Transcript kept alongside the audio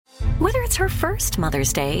Whether it's her first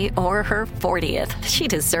Mother's Day or her 40th, she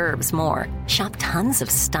deserves more. Shop tons of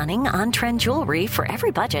stunning on-trend jewelry for every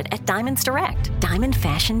budget at Diamonds Direct. Diamond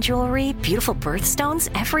fashion jewelry, beautiful birthstones,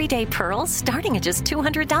 everyday pearls starting at just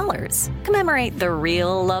 $200. Commemorate the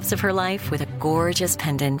real loves of her life with a gorgeous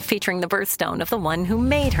pendant featuring the birthstone of the one who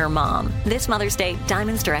made her mom. This Mother's Day,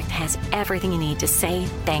 Diamonds Direct has everything you need to say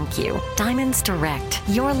thank you. Diamonds Direct.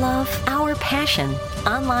 Your love, our passion.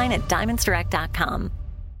 Online at diamondsdirect.com.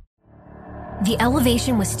 The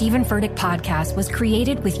Elevation with Stephen Furtick podcast was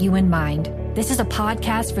created with you in mind. This is a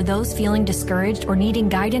podcast for those feeling discouraged or needing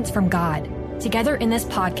guidance from God. Together in this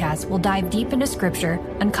podcast, we'll dive deep into Scripture,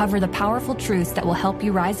 uncover the powerful truths that will help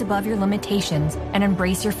you rise above your limitations and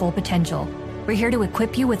embrace your full potential. We're here to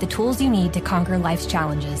equip you with the tools you need to conquer life's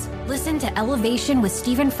challenges. Listen to Elevation with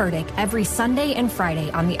Stephen Furtick every Sunday and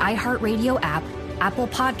Friday on the iHeartRadio app, Apple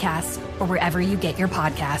Podcasts, or wherever you get your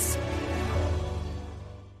podcasts.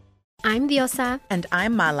 I'm Diosa. And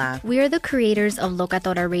I'm Mala. We are the creators of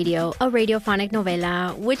Locatora Radio, a radiophonic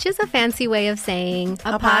novela, which is a fancy way of saying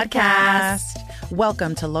a podcast.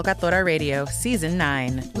 Welcome to Locatora Radio, Season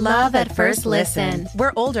 9. Love at First Listen.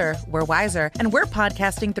 We're older, we're wiser, and we're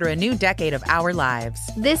podcasting through a new decade of our lives.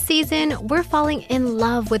 This season, we're falling in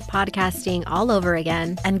love with podcasting all over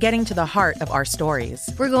again. And getting to the heart of our stories.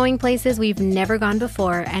 We're going places we've never gone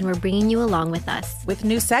before, and we're bringing you along with us. With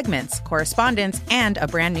new segments, correspondence, and a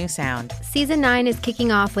brand new sound. Season 9 is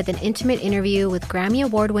kicking off with an intimate interview with Grammy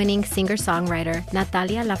Award-winning singer-songwriter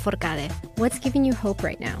Natalia Lafourcade. What's giving you hope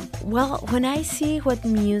right now? Well, when I see what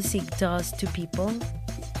music does to people,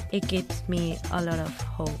 it gives me a lot of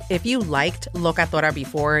hope. If you liked Locatora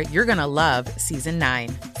before, you're going to love Season 9.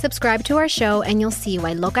 Subscribe to our show and you'll see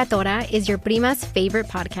why Locatora is your prima's favorite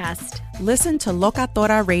podcast. Listen to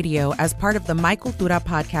Locatora Radio as part of the My Cultura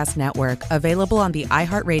Podcast Network, available on the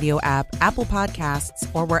iHeartRadio app, Apple Podcasts,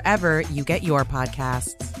 or wherever you get your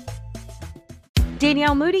podcasts.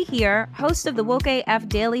 Danielle Moody here, host of the Woke AF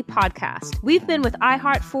Daily podcast. We've been with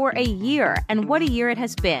iHeart for a year, and what a year it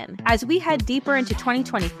has been. As we head deeper into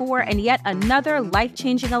 2024 and yet another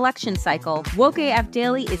life-changing election cycle, Woke AF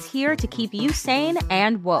Daily is here to keep you sane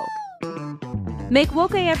and woke. Make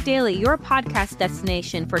Woke AF Daily your podcast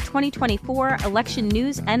destination for 2024 election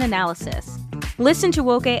news and analysis. Listen to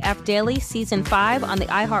Woke AF Daily Season 5 on the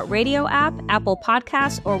iHeartRadio app, Apple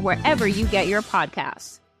Podcasts, or wherever you get your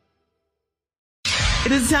podcasts.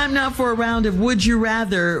 It is time now for a round of Would You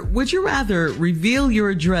Rather. Would you rather reveal your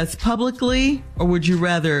address publicly, or would you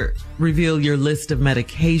rather reveal your list of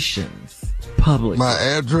medications publicly? My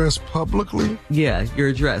address publicly? Yeah, your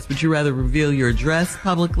address. Would you rather reveal your address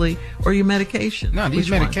publicly or your medication? No, these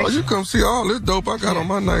medications. Oh, you come see all this dope I got on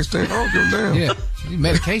my nightstand. I don't give a damn. Yeah, these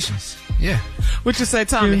medications. Yeah. What you say,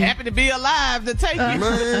 Tommy? Happy to be alive to take it.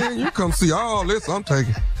 Man, you come see all this I'm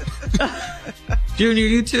taking. Junior,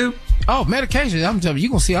 you too? Oh, medication. I'm telling you, you're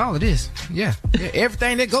going to see all of this. Yeah.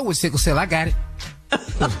 Everything that go with sickle cell, I got it.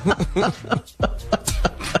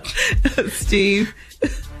 Steve,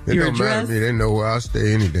 it your don't address? matter to me. They know where I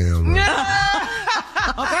stay any damn way.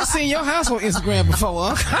 Uncle, I've seen your house on Instagram before,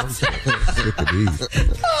 Uncle. I'm sick of these.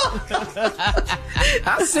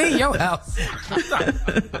 I've seen your house.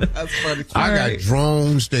 That's funny. I got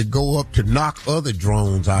drones that go up to knock other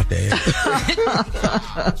drones out there.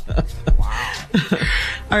 Wow.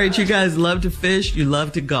 All right, you guys love to fish. You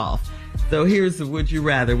love to golf. So here's the would you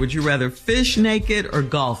rather. Would you rather fish naked or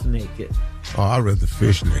golf naked? Oh, I'd rather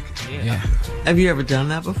fish naked. Yeah. Have you ever done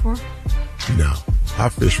that before? No. I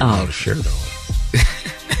fish without a shirt on.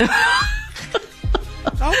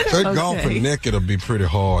 That golfing naked will be pretty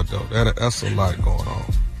hard, though. That's a lot going on.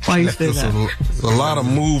 Why you say that? There's a lot of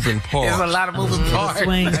moving parts. There's a lot of moving parts.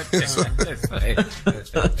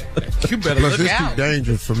 You better look out. It's too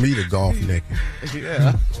dangerous for me to golf naked.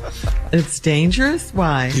 Yeah. It's dangerous?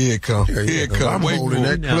 Why? Here it comes. Here it comes. I'm holding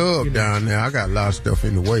that club down there. I got a lot of stuff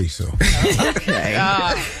in the way, so. Okay.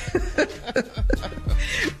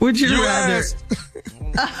 Would you rather...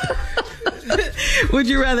 Would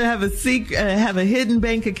you rather have a hidden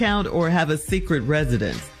bank account or have a secret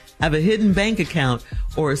residence? Have a hidden bank account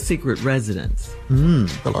or a secret residence?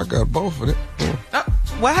 Well, I got both of it.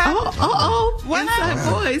 What happened? What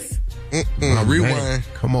happened? Voice. Rewind.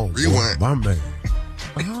 Come on. Rewind. My man.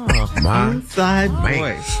 My inside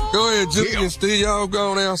voice. Go ahead, Julian and Steve. Y'all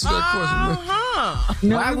go and answer that question, man.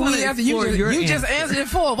 No, why would we answer you? You just answered it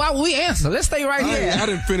for. Why would we answer? Let's stay right here.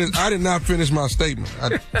 I did not finish my statement.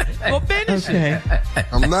 Well, finish it.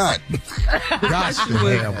 I'm not. Got to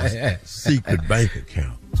have a secret bank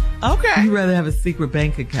account. Okay. You'd rather have a secret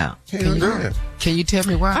bank account. Can you tell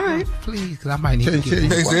me why? All right. Please, because I might need to get it. In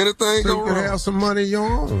case anything go wrong. You can have some money of your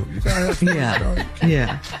own. You gotta have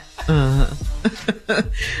Yeah.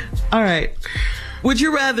 All right. Would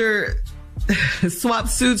you rather swap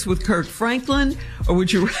suits with Kirk Franklin, or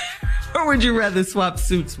would you rather swap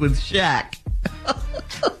suits with Shaq?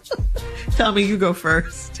 Tommy, you go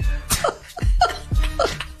first.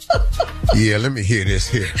 Yeah, let me hear this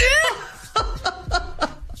here.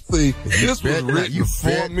 See, this was written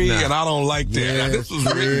for me, and I don't like that. Yes, this was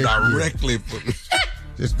written directly for me.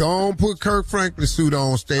 Just go on, put Kirk Franklin suit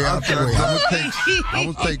on, stay out the way.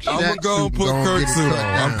 I'm gonna take Shaq's I'm gonna go and put Kirk's suit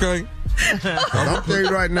on, okay? I'm telling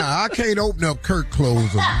you right now, I can't open up Kirk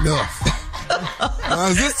clothes enough.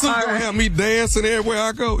 Is this suit gonna have me dancing everywhere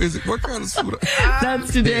I go? Is it what kind of suit?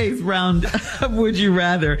 That's today's round of Would You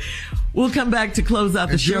Rather. We'll come back to close out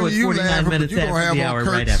the show at 49 minutes after the hour,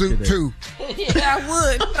 right after this. Too. Yeah,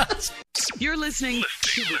 I would. You're listening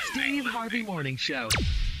to the Steve Harvey Morning Show.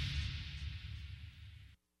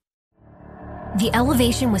 The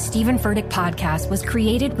Elevation with Stephen Furtick podcast was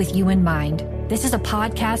created with you in mind. This is a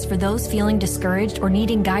podcast for those feeling discouraged or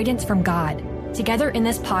needing guidance from God. Together in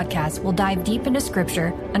this podcast, we'll dive deep into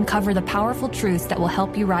scripture, uncover the powerful truths that will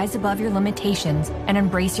help you rise above your limitations and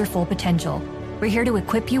embrace your full potential. We're here to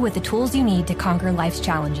equip you with the tools you need to conquer life's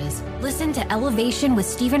challenges. Listen to Elevation with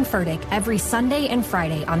Stephen Furtick every Sunday and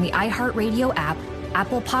Friday on the iHeartRadio app,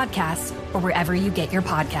 Apple Podcasts, or wherever you get your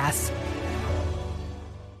podcasts.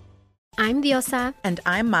 I'm Diosa. And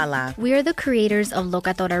I'm Mala. We are the creators of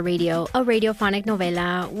Locatora Radio, a radiophonic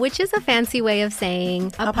novela, which is a fancy way of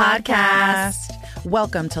saying a podcast.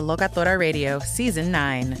 Welcome to Locatora Radio, Season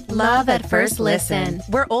 9. Love at first listen.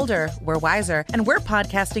 We're older, we're wiser, and we're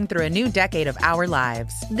podcasting through a new decade of our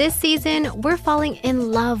lives. This season, we're falling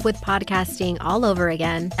in love with podcasting all over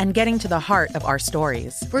again. And getting to the heart of our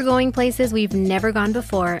stories. We're going places we've never gone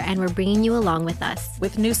before, and we're bringing you along with us.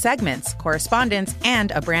 With new segments, correspondence,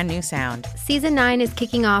 and a brand new sound. Season 9 is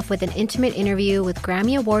kicking off with an intimate interview with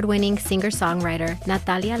Grammy Award-winning singer-songwriter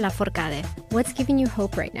Natalia Lafourcade. What's giving you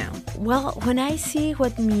hope right now? Well, when I see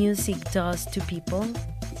what music does to people,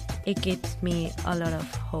 it gives me a lot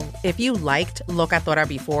of hope. If you liked Locatora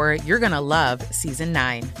before, you're going to love Season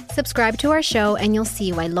 9. Subscribe to our show and you'll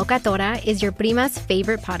see why Locatora is your prima's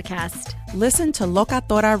favorite podcast. Listen to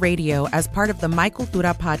Locatora Radio as part of the My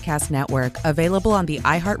Cultura Podcast Network, available on the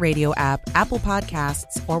iHeartRadio app, Apple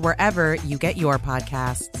Podcasts, or wherever you get your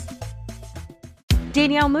podcasts.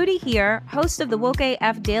 Danielle Moody here, host of the Woke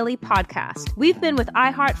AF Daily podcast. We've been with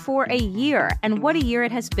iHeart for a year, and what a year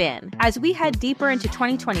it has been. As we head deeper into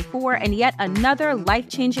 2024 and yet another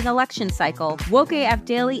life-changing election cycle, Woke AF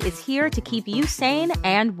Daily is here to keep you sane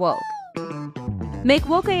and woke. Make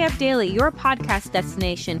Woke AF Daily your podcast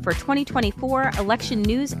destination for 2024 election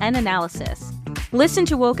news and analysis. Listen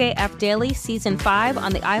to Woke AF Daily Season 5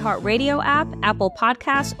 on the iHeartRadio app, Apple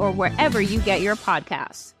Podcasts, or wherever you get your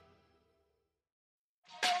podcasts.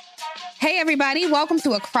 Hey, everybody. Welcome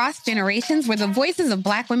to Across Generations, where the voices of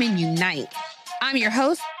Black women unite. I'm your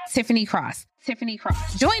host, Tiffany Cross.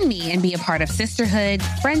 Join me and be a part of sisterhood,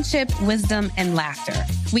 friendship, wisdom, and laughter.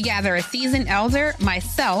 We gather a seasoned elder,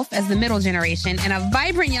 myself as the middle generation, and a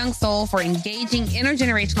vibrant young soul for engaging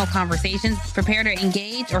intergenerational conversations. Prepare to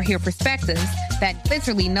engage or hear perspectives that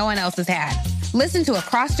literally no one else has had. Listen to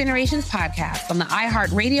Across Generations podcast on the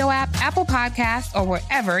iHeartRadio app, Apple Podcasts, or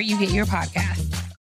wherever you get your podcasts.